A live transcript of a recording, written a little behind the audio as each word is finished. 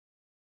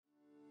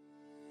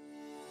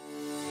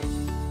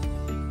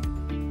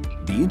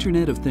The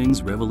Internet of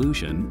Things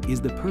revolution is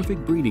the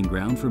perfect breeding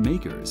ground for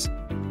makers,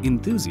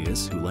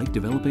 enthusiasts who like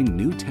developing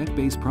new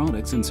tech-based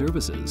products and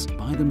services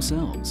by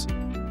themselves.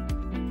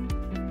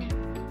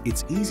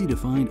 It's easy to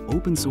find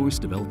open-source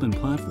development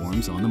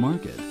platforms on the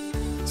market,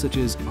 such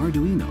as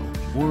Arduino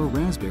or a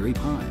Raspberry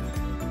Pi.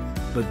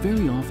 But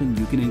very often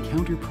you can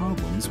encounter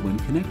problems when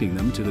connecting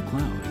them to the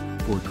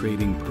cloud for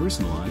creating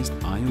personalized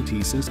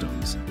IoT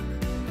systems.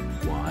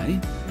 Why?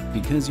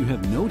 Because you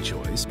have no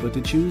choice but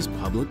to choose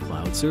public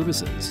cloud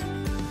services.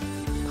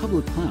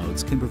 Public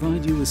clouds can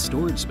provide you with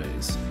storage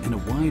space and a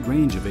wide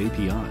range of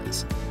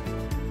APIs.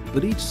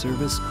 But each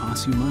service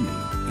costs you money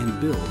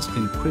and bills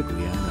can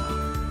quickly add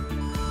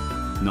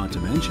up. Not to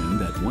mention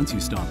that once you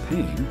stop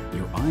paying,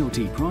 your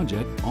IoT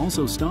project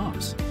also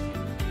stops.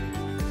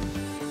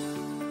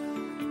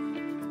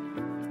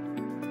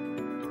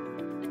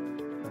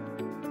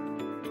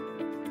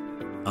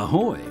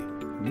 Ahoy!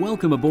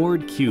 Welcome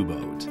aboard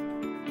QBoat.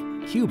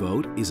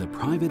 QBoat is a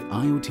private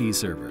IoT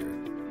server.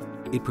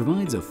 It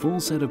provides a full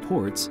set of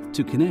ports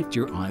to connect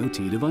your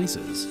IoT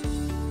devices.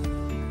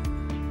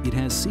 It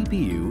has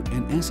CPU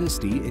and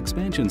SSD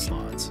expansion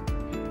slots,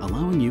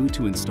 allowing you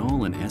to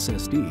install an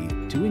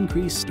SSD to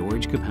increase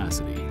storage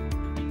capacity.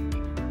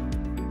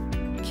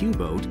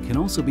 QBoat can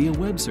also be a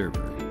web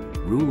server,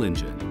 rule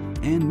engine,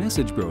 and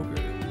message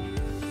broker.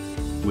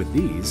 With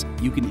these,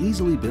 you can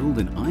easily build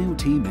an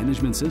IoT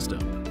management system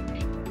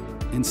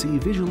and see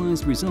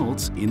visualized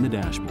results in the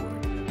dashboard.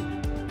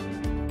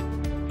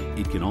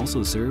 It can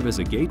also serve as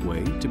a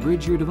gateway to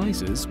bridge your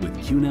devices with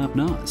QNAP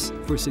NAS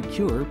for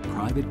secure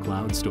private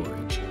cloud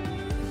storage.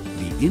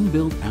 The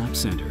inbuilt App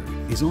Center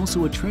is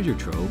also a treasure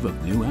trove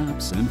of new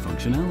apps and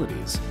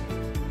functionalities.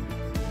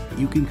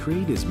 You can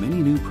create as many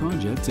new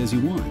projects as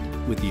you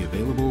want with the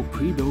available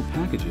pre-built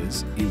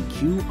packages in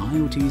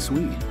QIoT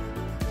Suite,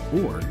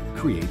 or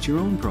create your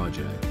own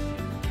project.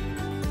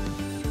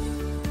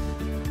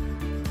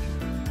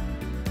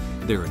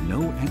 There are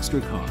no extra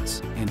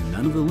costs and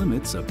none of the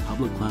limits of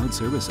public cloud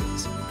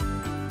services.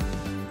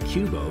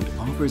 QBoat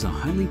offers a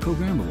highly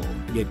programmable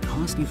yet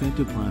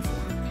cost-effective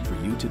platform for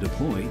you to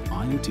deploy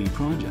IoT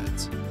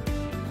projects.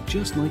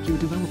 Just like your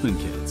development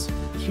kits,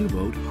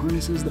 QBoat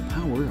harnesses the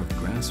power of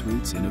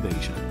grassroots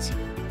innovations.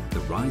 The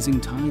rising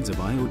tides of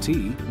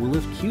IoT will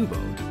lift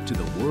QBoat to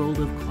the world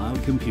of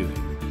cloud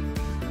computing.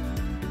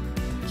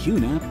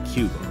 QNAP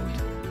QBoat.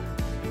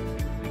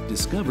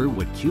 Discover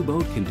what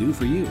QBoat can do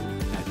for you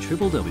at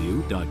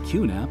www.qnap.com.